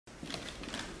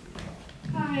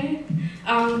Hi,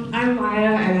 I'm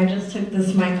Maya, and I just took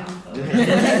this mic off. I'm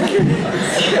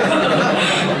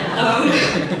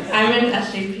in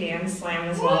SJP and Slam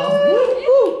as well.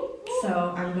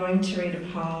 So I'm going to read a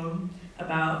poem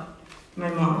about my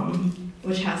mom,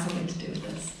 which has something to do with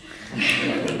this.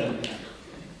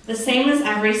 The same as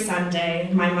every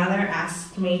Sunday, my mother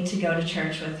asked me to go to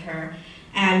church with her,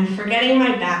 and forgetting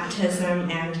my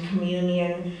baptism and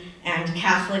communion and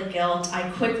Catholic guilt, I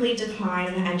quickly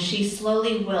decline, and she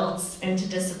slowly wilts into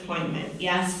disappointment.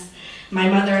 Yes, my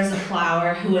mother is a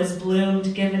flower who has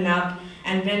bloomed, given up,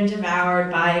 and been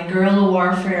devoured by guerrilla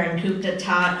warfare and coup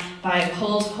d'etat, by a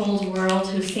cold, cold world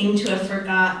who seemed to have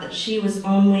forgot that she was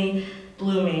only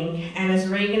blooming. And as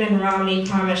Reagan and Romney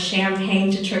promised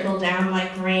champagne to trickle down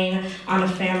like rain on a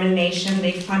famine nation,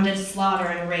 they funded slaughter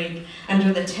and rape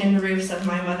under the tin roofs of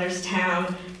my mother's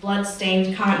town,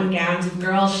 blood-stained cotton gowns of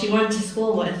girls she went to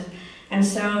school with. And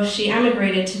so she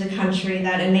emigrated to the country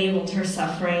that enabled her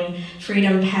suffering,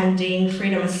 freedom pending,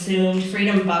 freedom assumed,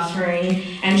 freedom buffering,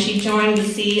 and she joined the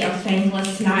sea of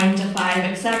thankless 9 to 5,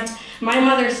 except my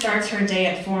mother starts her day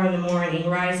at 4 in the morning,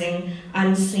 rising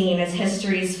unseen as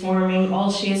history's forming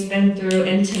all she has been through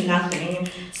into nothing.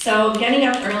 So getting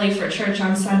up early for church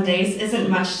on Sundays isn't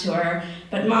much to her.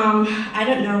 But Mom, I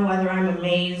don't know whether I'm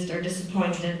amazed or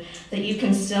disappointed that you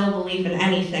can still believe in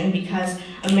anything, because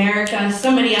America,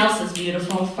 somebody else is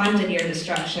beautiful, funded your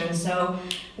destruction. So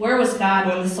where was God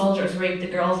when the soldiers raped the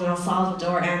girls in El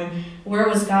Salvador? And where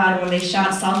was God when they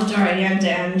shot Salvador Allende?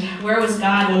 And where was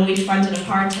God when we funded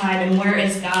apartheid? And where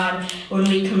is God when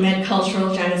we commit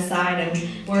cultural genocide? And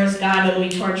where is God when we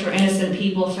torture innocent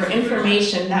people for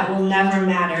information that will never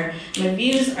matter? My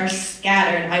views are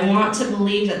scattered. I want to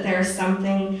believe that there is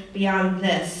something beyond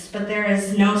this, but there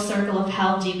is no circle of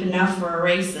hell deep enough for a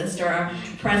racist or a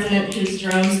president whose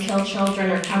drones kill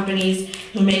children, or companies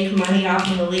who make money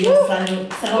off of illegal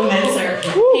settlements, or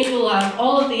people who have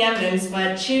all of the evidence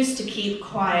but choose to keep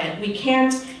quiet. We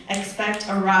can't expect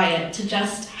a riot to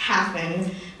just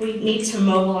happen. We need to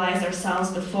mobilize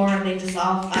ourselves before they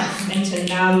dissolve us into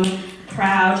numb,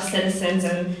 proud citizens,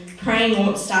 and praying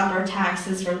won't stop our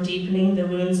taxes from deepening the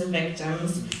wounds of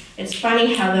victims. It's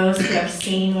funny how those who have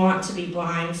seen want to be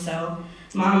blind, so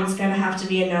Mom, it's gonna have to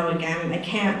be a no again. I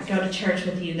can't go to church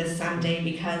with you this Sunday,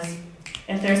 because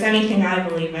if there's anything I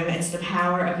believe in, it's the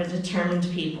power of a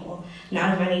determined people,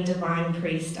 not of any divine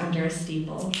priest under a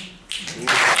steeple.